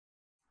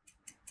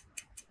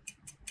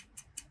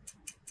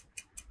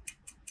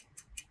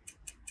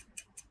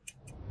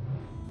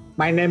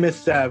My name is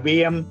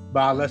VM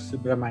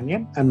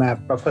Balasubramaniam. I'm a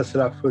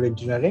professor of food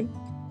engineering,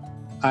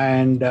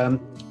 and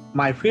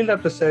my field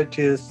of research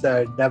is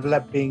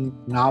developing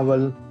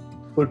novel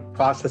food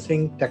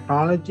processing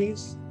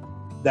technologies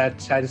that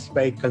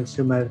satisfy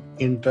consumer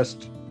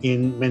interest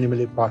in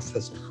minimally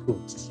processed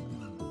foods.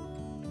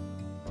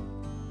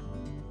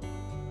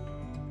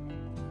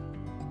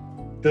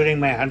 During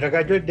my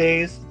undergraduate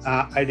days,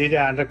 I did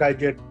an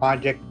undergraduate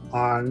project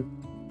on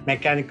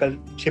mechanical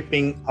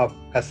chipping of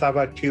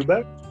cassava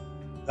tuber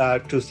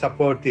to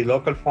support the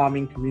local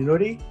farming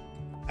community.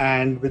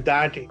 And with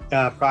that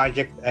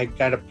project, I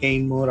kind of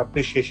gained more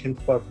appreciation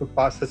for food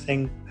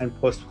processing and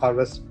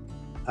post-harvest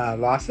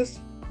losses.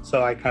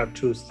 So I kind of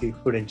choose the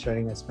food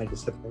engineering as my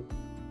discipline.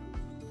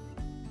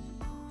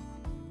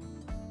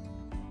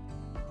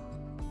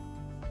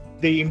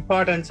 The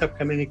importance of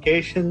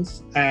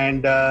communications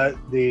and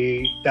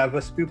the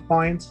diverse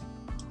viewpoints.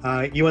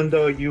 Even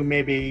though you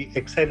may be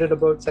excited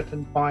about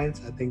certain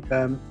points, I think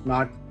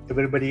not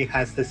everybody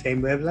has the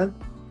same wavelength.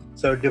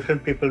 So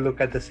different people look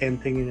at the same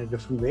thing in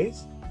different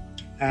ways.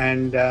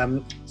 And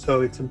so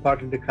it's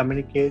important to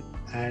communicate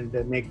and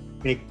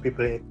make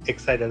people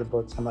excited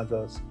about some of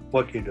those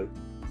work you do.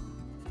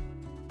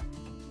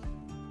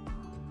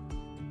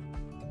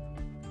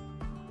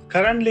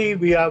 Currently,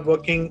 we are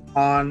working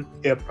on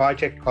a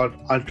project called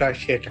Ultra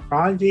Shear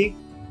Technology.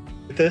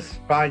 With this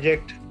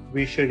project,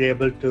 we should be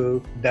able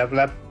to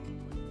develop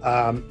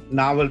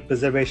novel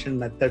preservation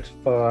methods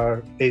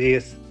for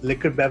various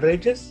liquid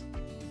beverages.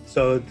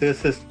 So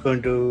this is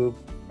going to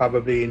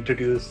probably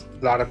introduce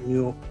a lot of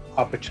new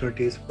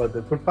opportunities for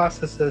the food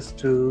processors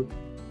to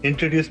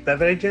introduce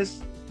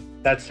beverages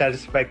that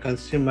satisfy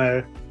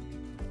consumer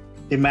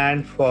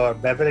demand for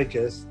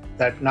beverages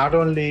that not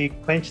only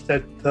quench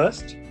their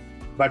thirst,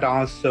 but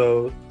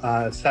also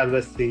serve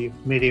as the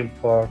medium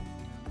for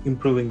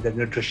improving the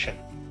nutrition.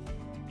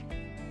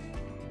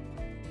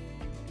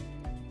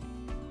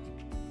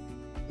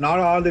 Not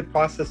all the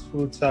processed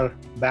foods are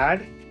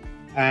bad,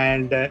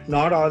 and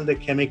not all the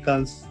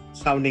chemicals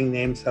sounding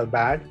names are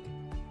bad.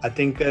 I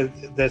think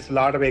there's a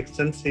lot of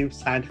extensive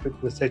scientific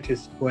research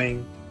is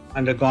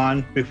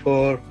undergone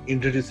before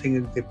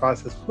introducing the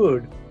processed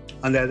food.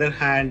 On the other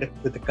hand,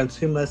 with the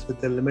consumers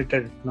with the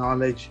limited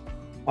knowledge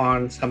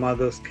on some of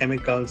those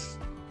chemicals,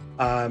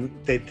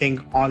 they think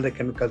all the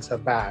chemicals are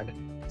bad.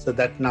 So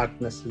that's not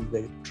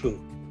necessarily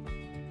true.